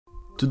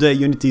Today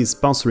Unity is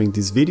sponsoring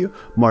this video,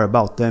 more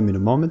about them in a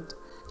moment.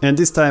 And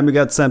this time we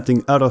got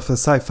something out of a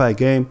sci-fi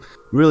game,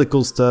 really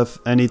cool stuff,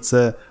 and it's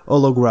a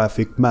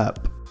holographic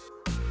map.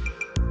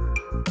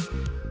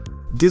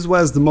 This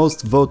was the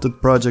most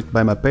voted project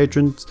by my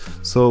patrons,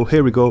 so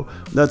here we go,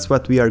 that's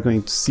what we are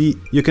going to see.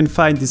 You can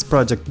find this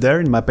project there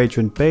in my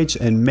Patreon page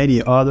and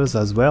many others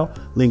as well,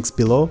 links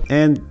below.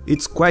 And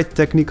it's quite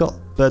technical,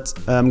 but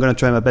I'm gonna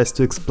try my best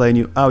to explain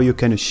you how you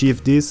can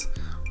achieve this.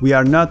 We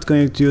are not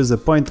going to use a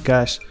point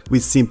cache, we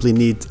simply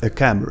need a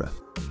camera.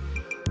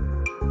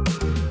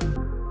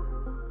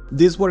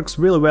 This works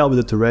really well with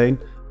the terrain,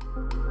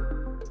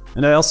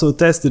 and I also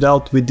tested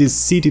out with this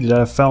city that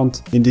I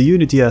found in the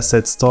Unity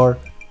Assets store,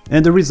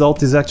 and the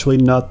result is actually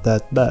not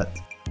that bad.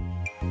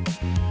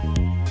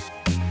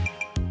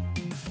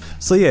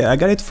 So yeah, I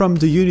got it from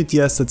the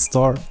Unity Assets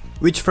store,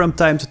 which from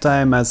time to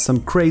time has some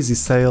crazy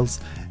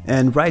sales,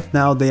 and right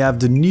now they have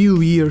the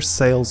New Year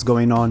sales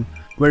going on,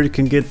 where you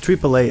can get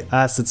AAA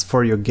assets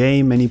for your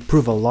game and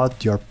improve a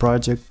lot your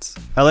project.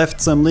 I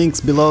left some links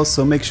below,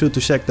 so make sure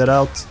to check that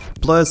out.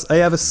 Plus, I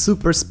have a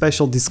super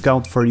special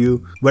discount for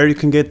you, where you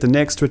can get an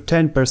extra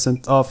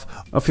 10% off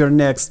of your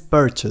next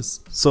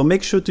purchase, so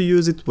make sure to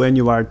use it when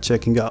you are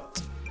checking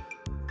out.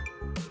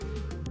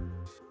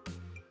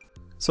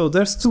 So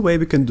there's two ways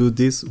we can do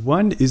this.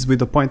 One is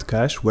with a point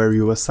cache, where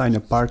you assign a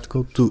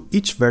particle to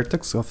each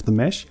vertex of the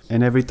mesh,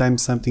 and every time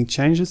something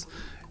changes,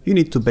 you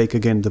need to bake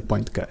again the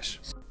point cache.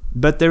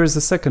 But there is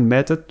a second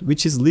method,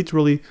 which is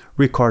literally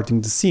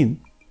recording the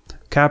scene.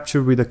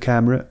 Capture with a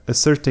camera a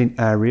certain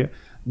area,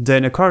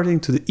 then according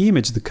to the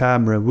image the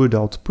camera would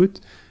output,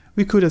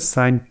 we could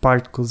assign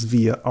particles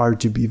via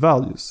RGB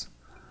values.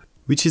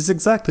 Which is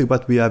exactly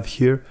what we have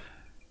here,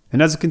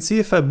 and as you can see,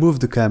 if I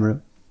move the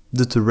camera,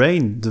 the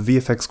terrain, the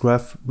VFX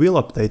graph,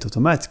 will update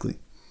automatically,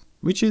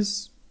 which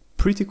is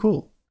pretty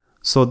cool.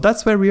 So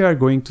that's where we are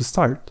going to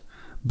start,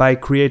 by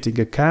creating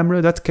a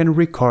camera that can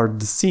record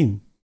the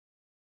scene.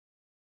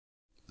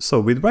 So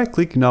with right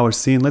click in our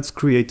scene, let's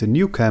create a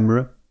new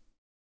camera.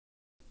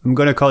 I'm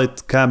gonna call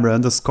it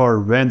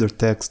camera_render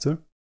texture.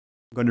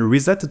 I'm gonna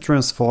reset the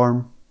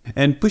transform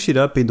and push it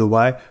up in the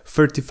Y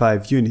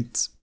 35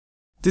 units.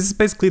 This is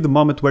basically the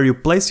moment where you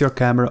place your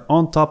camera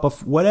on top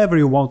of whatever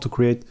you want to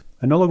create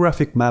an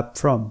holographic map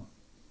from.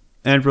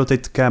 And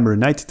rotate the camera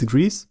 90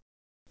 degrees.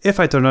 If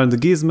I turn on the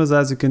gizmos,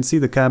 as you can see,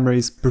 the camera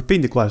is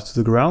perpendicular to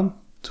the ground,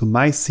 to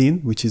my scene,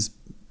 which is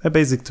a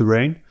basic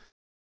terrain.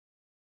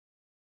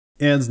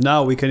 And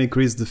now we can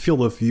increase the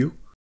field of view.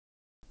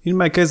 In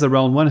my case,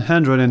 around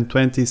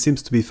 120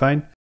 seems to be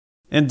fine.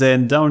 And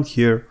then down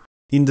here,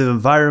 in the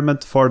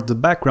environment for the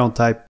background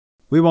type,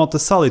 we want a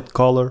solid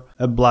color,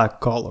 a black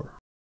color.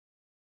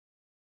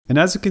 And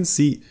as you can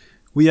see,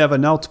 we have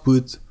an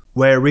output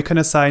where we can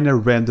assign a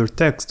render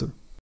texture.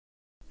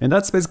 And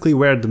that's basically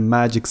where the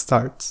magic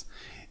starts.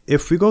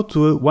 If we go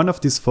to one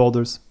of these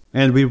folders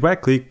and we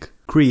right click,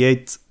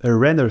 create a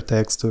render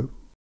texture,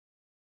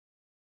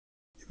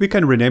 we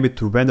can rename it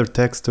to render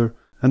texture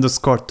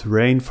 _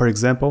 terrain, for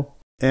example.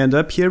 And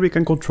up here we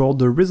can control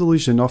the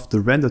resolution of the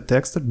render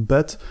texture,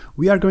 but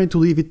we are going to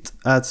leave it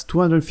at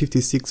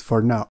 256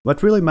 for now.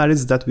 What really matters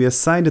is that we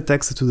assign the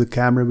texture to the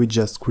camera we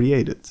just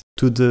created,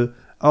 to the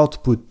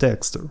output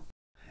texture.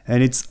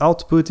 And it's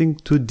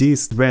outputting to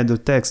this render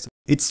texture.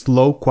 It's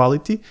low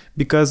quality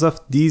because of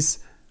this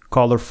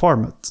color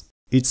format.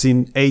 It's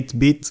in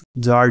 8-bit,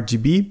 the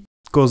RGB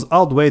goes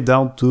all the way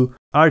down to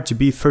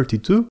RGB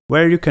 32,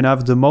 where you can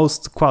have the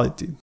most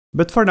quality.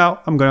 But for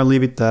now, I'm gonna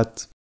leave it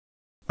at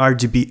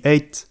RGB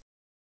 8.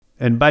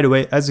 And by the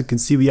way, as you can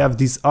see, we have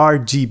these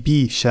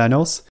RGB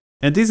channels,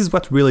 and this is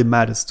what really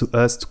matters to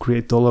us to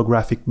create the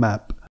holographic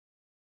map.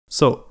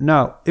 So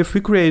now, if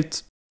we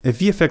create a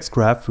VFX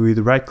graph with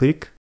right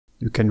click,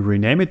 you can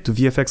rename it to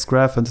VFX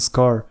Graph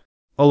 _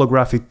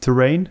 holographic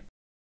terrain.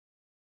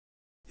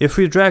 If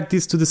we drag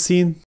this to the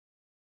scene,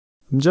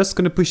 I'm just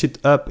gonna push it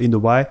up in the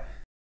Y,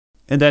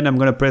 and then I'm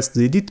gonna press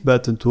the edit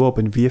button to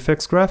open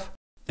VFX Graph,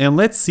 and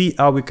let's see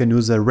how we can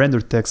use a render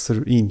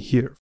texture in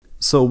here.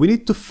 So we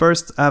need to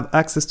first have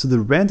access to the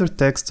render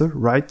texture,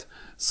 right?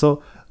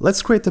 So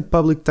let's create a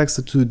public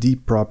texture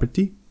 2D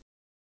property,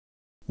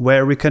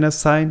 where we can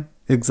assign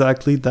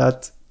exactly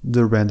that,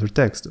 the render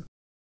texture.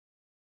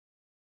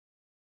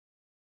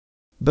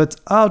 But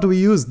how do we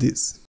use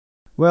this?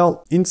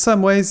 Well, in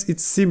some ways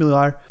it's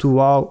similar to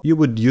how you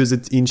would use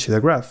it in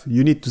shader graph.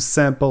 You need to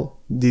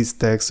sample this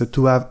texture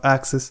to have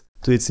access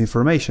to its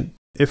information.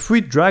 If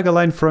we drag a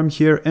line from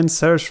here and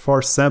search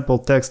for sample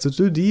texture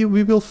 2D,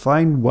 we will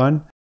find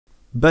one,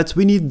 but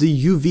we need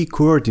the UV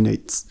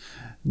coordinates.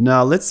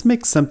 Now let's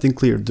make something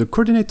clear. The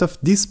coordinate of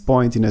this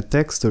point in a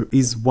texture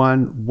is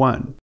 1,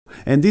 1,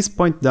 and this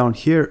point down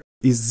here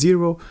is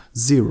 0,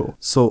 0.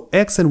 So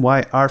X and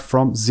Y are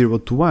from 0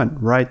 to 1,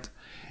 right?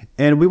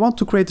 And we want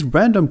to create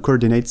random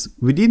coordinates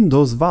within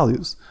those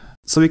values,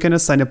 so we can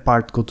assign a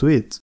particle to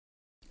it.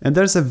 And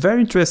there's a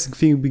very interesting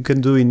thing we can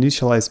do in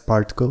initialize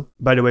particle.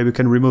 By the way, we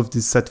can remove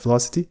this set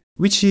velocity,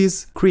 which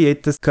is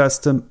create a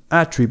custom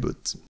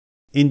attribute.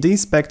 In the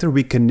inspector,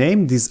 we can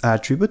name this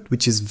attribute,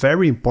 which is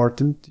very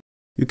important.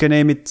 You can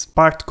name it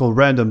particle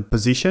random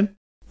position,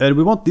 and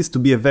we want this to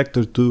be a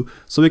vector too,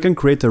 so we can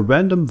create a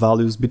random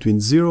values between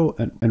 0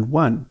 and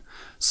 1.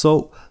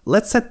 So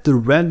let's set the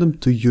random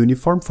to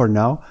uniform for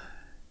now,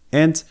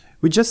 and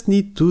we just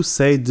need to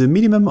say the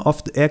minimum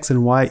of the x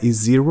and y is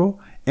 0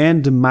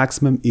 and the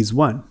maximum is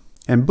 1.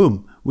 And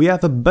boom, we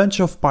have a bunch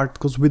of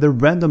particles with a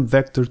random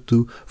vector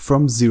 2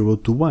 from 0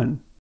 to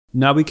 1.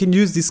 Now we can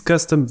use this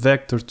custom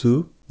vector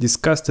 2, this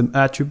custom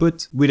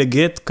attribute, with a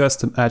get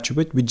custom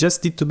attribute. We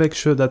just need to make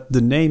sure that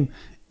the name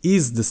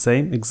is the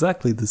same,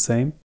 exactly the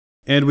same,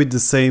 and with the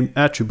same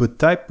attribute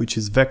type, which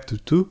is vector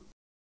 2.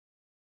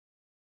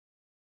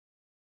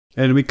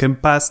 And we can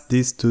pass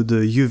this to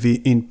the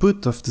UV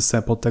input of the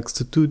sample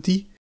text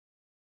 2D.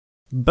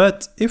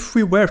 But if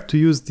we were to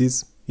use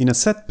this in a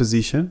set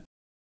position,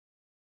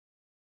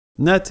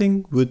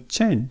 nothing would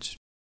change.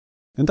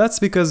 And that's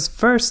because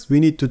first we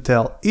need to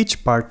tell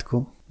each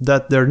particle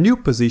that their new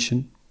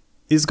position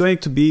is going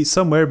to be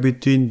somewhere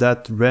between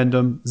that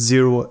random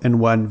 0 and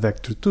 1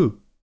 vector 2.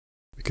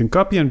 We can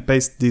copy and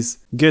paste this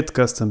get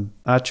custom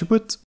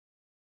attribute.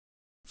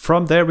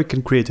 From there we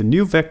can create a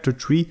new vector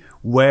tree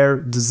where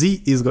the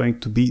z is going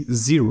to be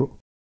 0.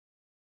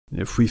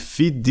 If we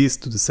feed this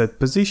to the set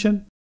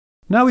position,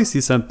 now we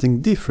see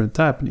something different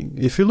happening.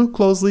 If you look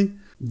closely,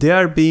 they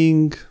are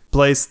being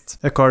placed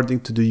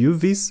according to the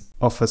UVs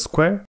of a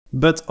square,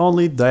 but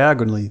only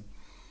diagonally,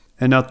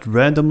 and not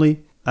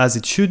randomly as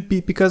it should be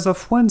because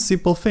of one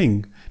simple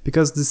thing,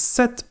 because the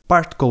set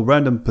particle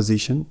random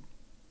position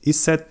is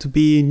set to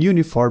be in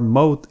uniform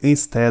mode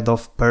instead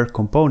of per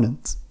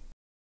component.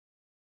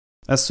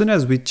 As soon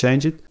as we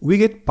change it, we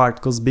get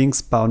particles being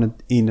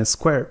spawned in a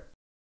square.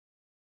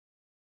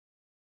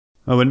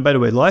 Oh, and by the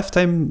way,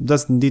 lifetime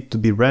doesn't need to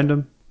be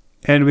random,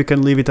 and we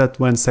can leave it at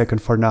 1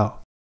 second for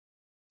now.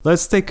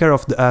 Let's take care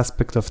of the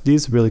aspect of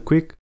this really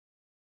quick.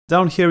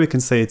 Down here we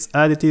can say it's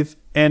additive,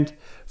 and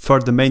for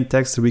the main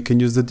texture we can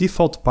use the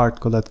default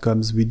particle that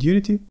comes with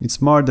Unity.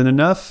 It's more than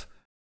enough.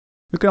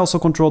 We can also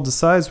control the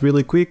size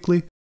really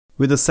quickly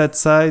with a set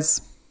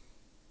size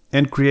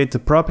and create a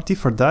property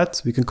for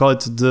that. We can call it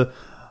the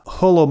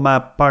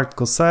Holomap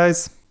particle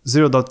size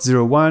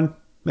 0.01.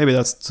 Maybe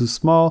that's too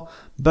small,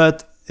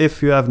 but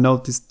if you have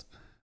noticed,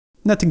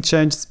 nothing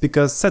changes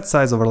because set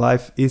size over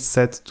life is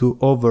set to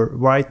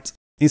overwrite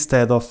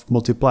instead of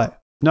multiply.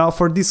 Now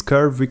for this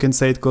curve we can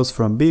say it goes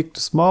from big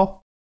to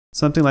small.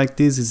 Something like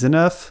this is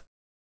enough,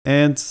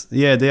 and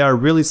yeah, they are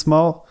really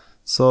small,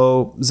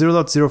 so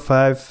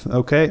 0.05,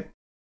 okay.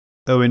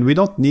 Oh, and we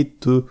don't need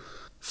to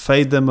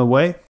fade them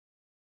away.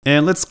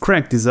 And let's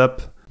crank this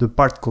up, the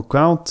particle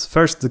count,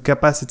 first the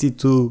capacity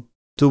to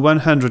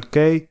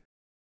 100k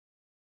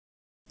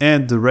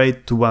and the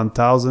rate to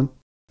 1000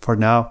 for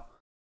now.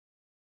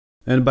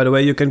 And by the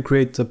way, you can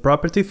create a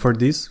property for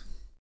this,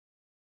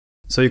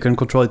 so you can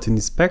control it in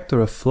inspector,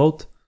 a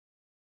float,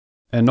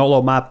 an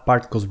holomap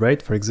particles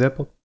rate, for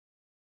example.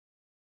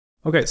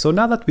 Okay, so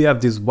now that we have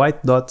these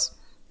white dots,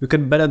 we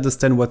can better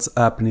understand what's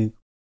happening.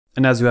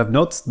 And as you have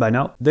noticed by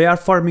now, they are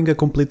forming a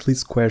completely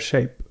square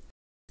shape,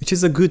 which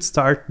is a good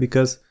start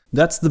because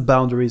that's the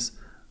boundaries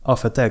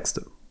of a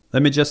texture.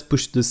 Let me just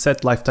push the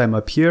set lifetime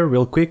up here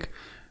real quick,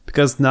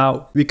 because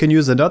now we can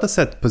use another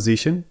set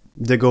position.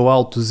 They go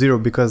all to 0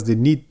 because they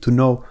need to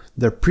know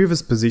their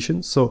previous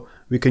position, so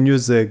we can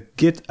use a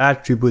get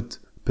attribute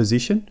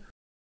position.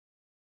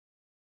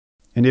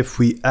 And if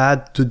we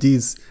add to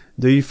this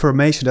the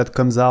information that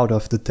comes out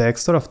of the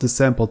texture, of the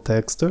sample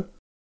texture,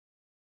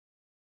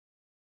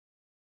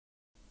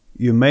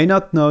 you may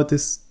not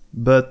notice,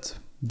 but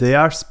they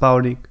are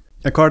spawning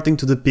according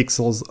to the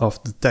pixels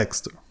of the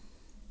texture.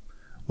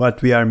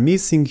 What we are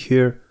missing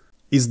here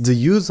is the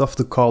use of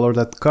the color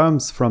that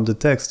comes from the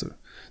texture,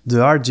 the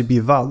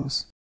RGB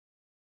values.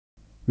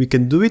 We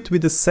can do it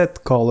with a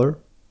set color,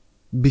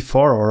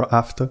 before or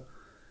after,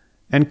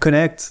 and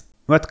connect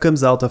what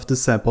comes out of the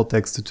sample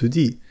text to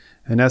 2D.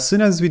 And as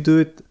soon as we do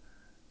it,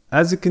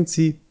 as you can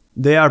see,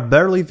 they are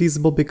barely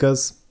visible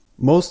because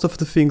most of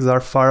the things are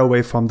far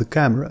away from the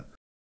camera.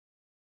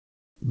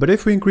 But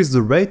if we increase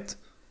the rate,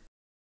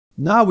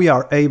 now we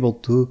are able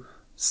to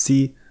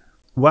see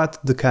what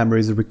the camera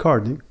is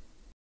recording.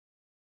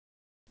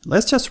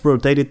 Let's just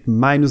rotate it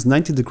minus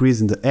 90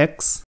 degrees in the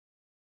X.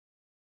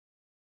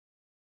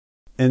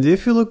 And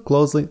if you look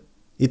closely,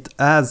 it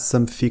has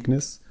some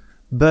thickness,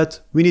 but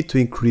we need to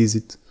increase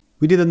it.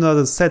 We need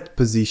another set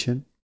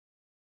position.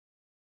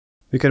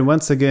 We can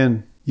once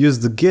again use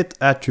the get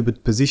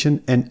attribute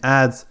position and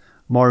add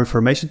more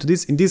information to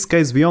this. In this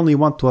case, we only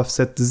want to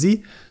offset the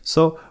Z,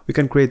 so we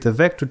can create a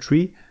vector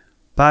tree,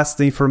 pass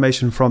the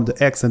information from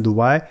the X and the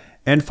Y,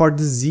 and for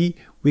the Z,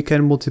 we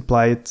can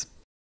multiply it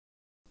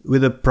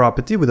with a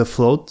property, with a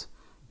float.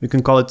 We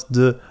can call it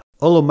the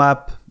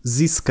holomap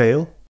Z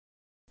scale,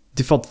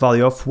 default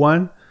value of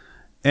 1,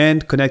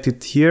 and connect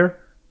it here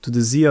to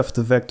the Z of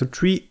the vector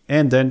tree,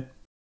 and then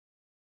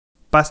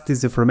pass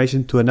this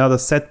information to another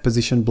set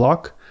position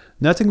block.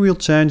 Nothing will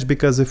change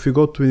because if we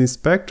go to an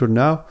inspector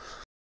now,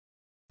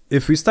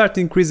 if we start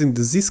increasing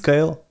the Z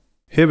scale,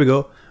 here we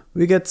go,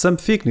 we get some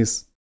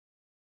thickness.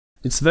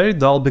 It's very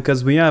dull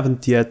because we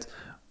haven't yet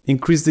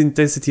increased the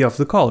intensity of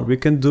the color. We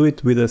can do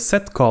it with a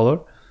set color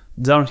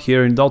down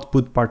here in the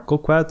output particle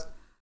quad.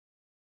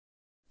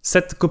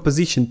 Set the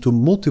composition to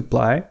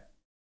multiply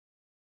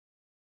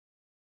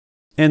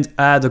and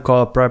add a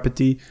color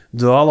property,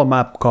 the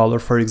Holomap color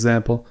for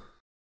example.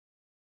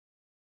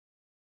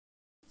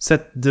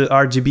 Set the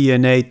RGB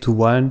NA to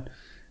 1,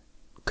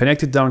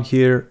 connect it down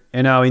here,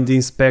 and now in the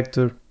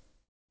inspector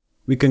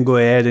we can go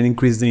ahead and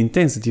increase the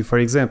intensity for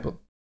example.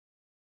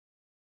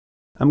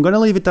 I'm gonna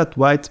leave it at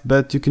white,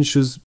 but you can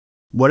choose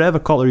whatever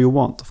color you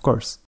want, of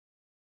course.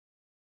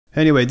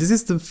 Anyway, this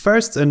is the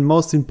first and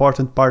most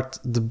important part,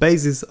 the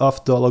basis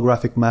of the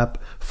holographic map.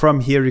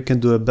 From here you can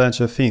do a bunch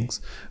of things.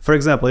 For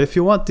example, if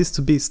you want this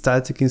to be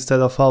static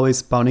instead of always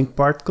spawning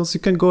particles, you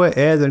can go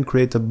ahead and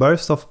create a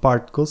burst of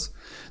particles,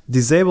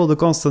 disable the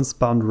constant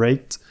spawn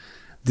rate,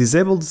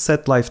 disable the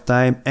set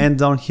lifetime, and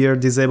down here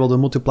disable the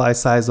multiply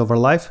size over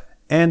life,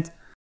 and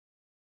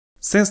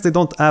since they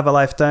don't have a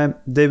lifetime,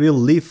 they will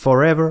live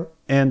forever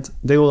and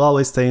they will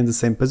always stay in the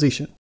same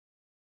position.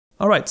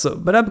 Alright,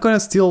 but I'm gonna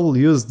still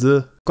use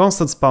the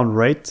constant spawn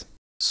rate,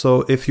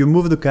 so if you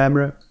move the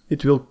camera,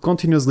 it will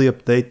continuously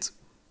update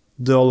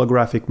the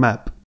holographic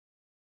map.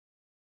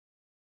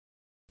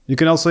 You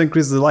can also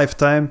increase the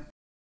lifetime,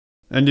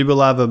 and you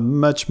will have a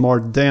much more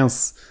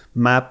dense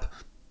map,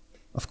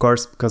 of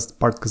course, because the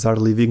particles are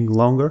living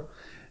longer.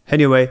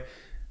 Anyway,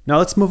 now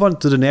let's move on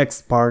to the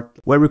next part,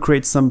 where we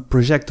create some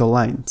projector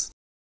lines.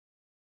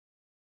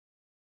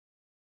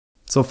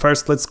 So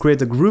first let's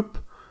create a group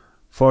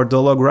for the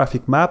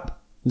holographic map,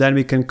 then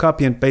we can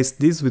copy and paste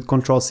this with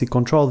Ctrl+C,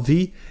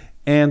 Ctrl+V,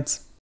 and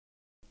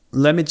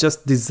let me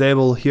just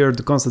disable here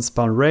the constant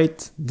spawn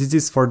rate. This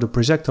is for the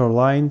projector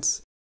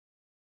lines.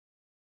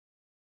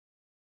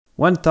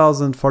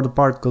 1000 for the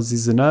particles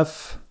is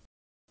enough,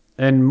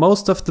 and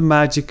most of the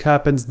magic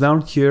happens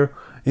down here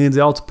in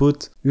the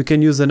output. You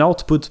can use an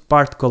output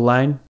particle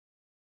line,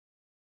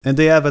 and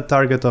they have a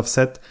target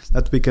offset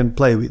that we can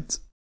play with.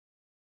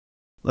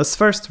 Let's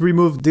first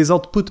remove this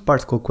output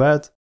particle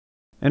quad,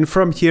 and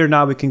from here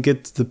now we can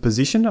get the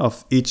position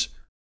of each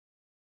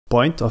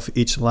point of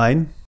each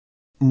line,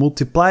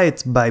 multiply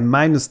it by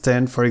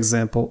 -10 for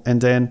example, and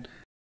then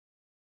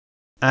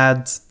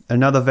add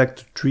another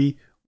vector tree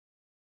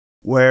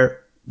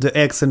where the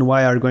x and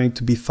y are going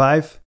to be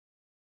 5.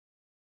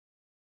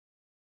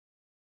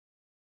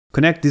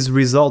 Connect this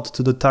result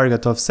to the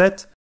target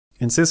offset,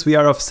 and since we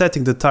are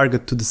offsetting the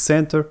target to the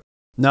center,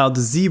 now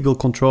the z will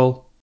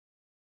control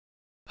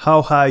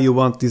how high you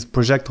want these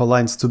projectile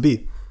lines to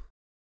be.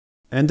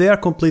 And they are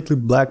completely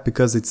black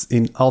because it's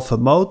in alpha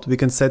mode. We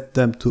can set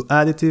them to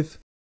additive.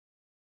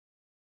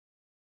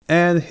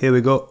 And here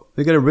we go.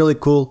 We get a really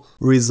cool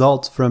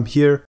result from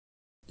here.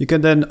 You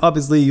can then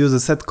obviously use a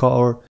set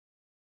color,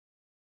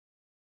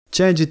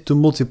 change it to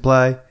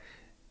multiply,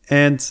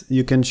 and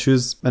you can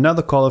choose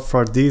another color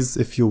for this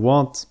if you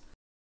want,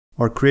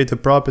 or create a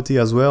property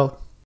as well.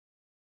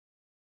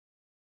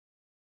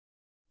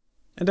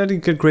 And then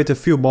you can create a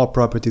few more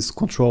properties to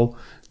control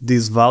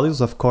these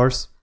values, of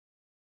course.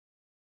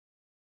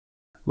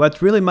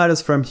 What really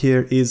matters from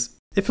here is,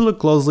 if you look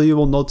closely, you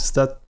will notice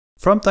that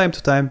from time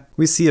to time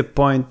we see a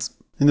point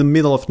in the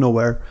middle of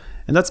nowhere,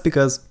 and that's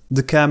because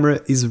the camera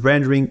is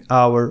rendering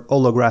our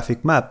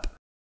holographic map.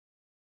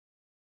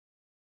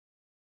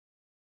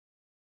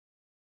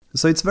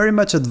 So it's very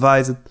much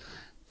advised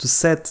to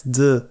set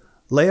the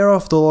layer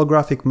of the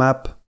holographic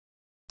map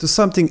to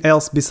something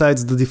else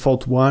besides the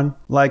default one,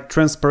 like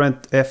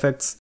transparent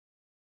effects.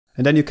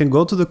 And then you can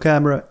go to the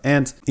camera,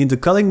 and in the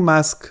culling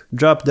mask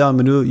drop down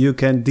menu you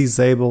can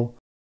disable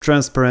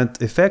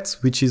transparent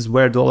effects, which is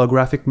where the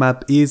holographic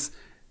map is,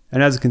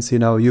 and as you can see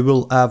now you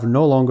will have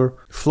no longer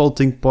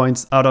floating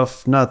points out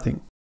of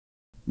nothing.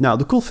 Now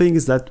the cool thing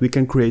is that we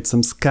can create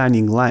some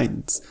scanning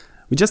lines.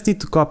 We just need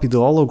to copy the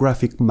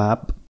holographic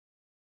map.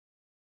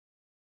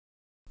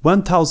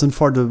 1000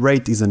 for the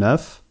rate is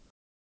enough.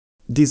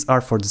 These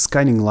are for the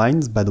scanning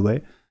lines, by the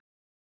way,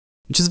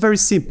 which is very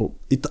simple.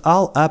 It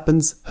all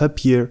happens up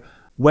here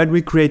when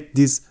we create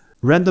this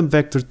random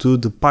vector to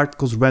the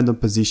particle's random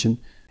position.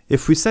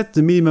 If we set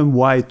the minimum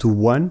y to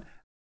 1,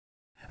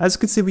 as you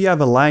can see we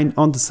have a line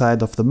on the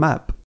side of the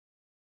map.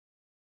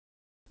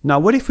 Now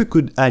what if we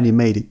could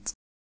animate it?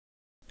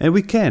 And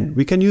we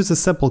can use a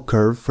sample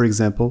curve, for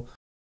example.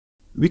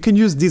 We can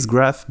use this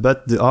graph,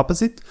 but the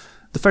opposite.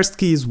 The first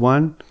key is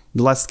 1,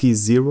 the last key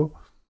is 0.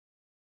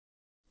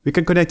 We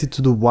can connect it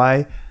to the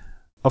y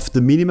of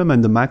the minimum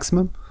and the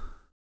maximum.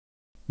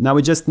 Now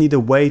we just need a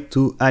way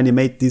to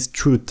animate this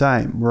through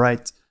time,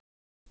 right?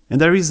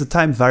 And there is a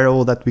time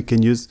variable that we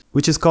can use,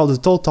 which is called the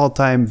total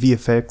time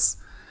VFX,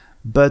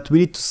 but we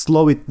need to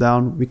slow it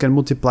down. We can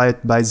multiply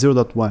it by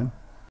 0.1.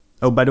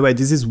 Oh, by the way,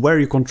 this is where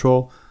you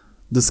control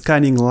the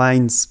scanning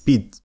line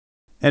speed.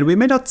 And we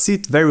may not see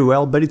it very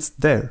well, but it's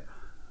there.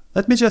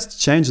 Let me just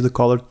change the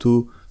color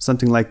to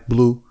something like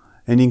blue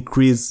and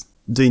increase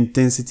the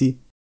intensity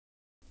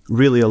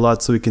really a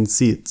lot so we can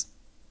see it.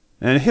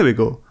 And here we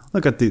go.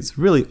 Look at this,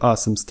 really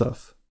awesome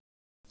stuff.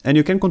 And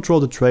you can control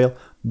the trail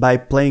by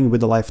playing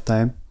with the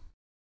lifetime.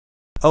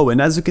 Oh,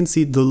 and as you can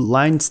see, the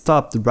line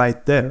stopped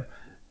right there.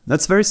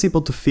 That's very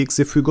simple to fix.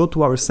 If we go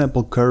to our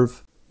sample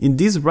curve, in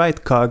this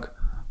right cog,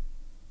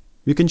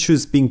 you can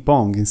choose ping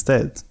pong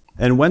instead.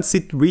 And once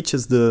it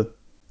reaches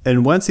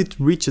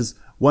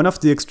one of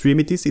the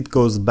extremities, it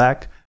goes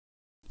back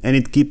and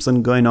it keeps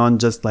on going on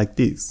just like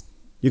this.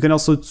 You can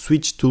also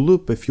switch to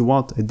loop if you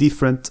want a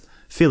different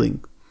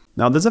feeling.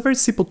 Now there's a very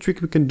simple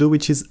trick we can do,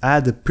 which is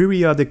add a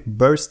periodic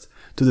burst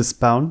to the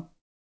spawn.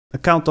 A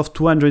count of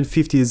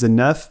 250 is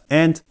enough,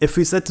 and if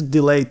we set the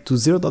delay to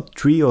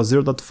 0.3 or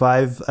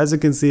 0.5, as you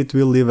can see, it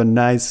will leave a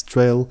nice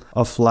trail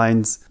of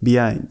lines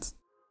behind.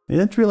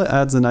 And it really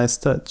adds a nice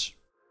touch.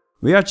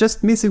 We are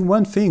just missing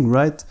one thing,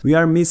 right? We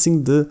are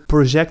missing the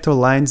projector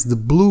lines, the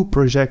blue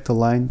projector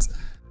lines,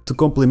 to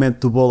complement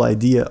the whole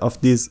idea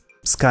of these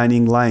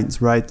scanning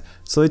lines, right?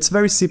 So it's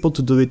very simple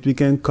to do it. We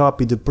can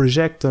copy the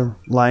projector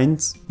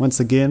lines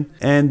once again,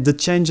 and the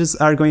changes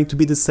are going to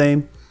be the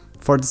same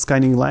for the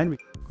scanning line,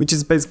 which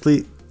is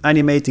basically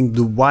animating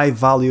the Y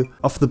value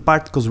of the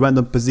particle's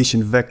random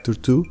position vector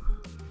 2.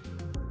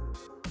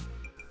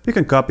 We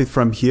can copy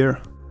from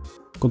here,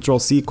 Ctrl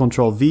C,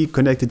 Ctrl V,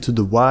 connect it to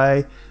the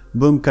Y,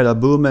 boom, kada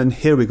boom, and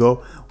here we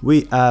go.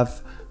 We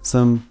have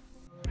some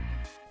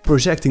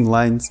projecting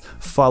lines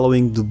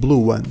following the blue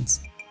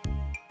ones.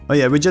 Oh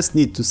yeah, we just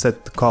need to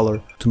set the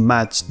color to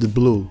match the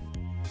blue.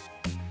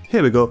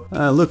 Here we go.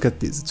 Look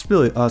at this, it's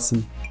really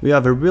awesome. We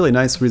have a really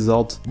nice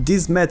result.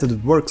 This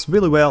method works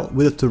really well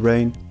with the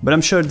terrain, but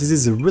I'm sure this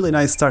is a really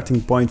nice starting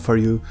point for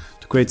you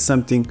to create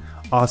something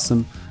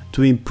awesome,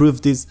 to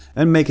improve this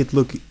and make it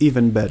look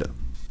even better.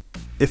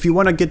 If you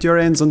want to get your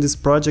hands on this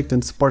project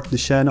and support the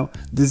channel,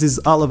 this is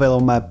all available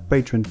on my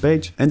Patreon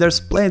page, and there's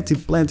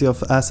plenty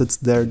of assets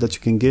there that you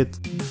can get.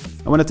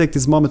 I want to take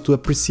this moment to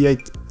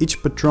appreciate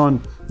each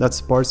patron that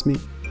supports me.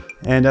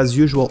 And as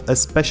usual, a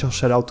special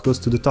shout out goes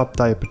to the top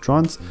tier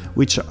patrons,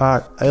 which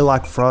are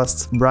Alak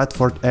Frost,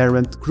 Bradford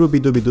Errant, Ruby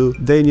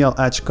Doobidoo, Daniel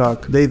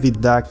Hatchcock, David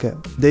Daka,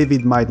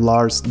 David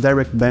Mydlars,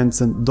 Derek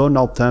Benson,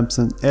 Donald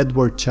Thompson,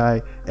 Edward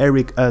Chai,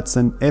 Eric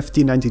Hudson,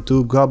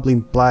 FT92,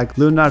 Goblin Plague,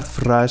 Leonard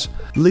Farage,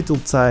 Little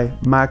Tsai,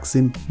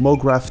 Maxim,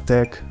 Mograph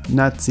Tech,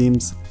 Nat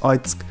Sims,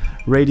 Oitsk,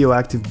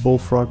 Radioactive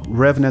Bullfrog,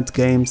 Revenant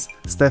Games,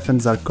 Stefan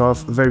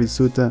Zarkov,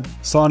 Verisuta,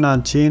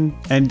 Sonan Chin,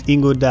 and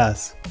Ingo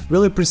Das.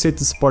 Really appreciate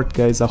the support,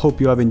 guys. I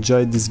hope you have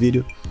enjoyed this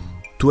video.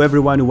 To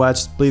everyone who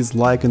watched, please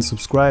like and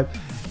subscribe,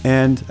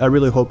 and I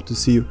really hope to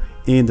see you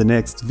in the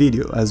next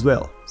video as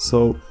well.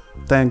 So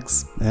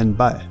thanks and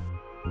bye.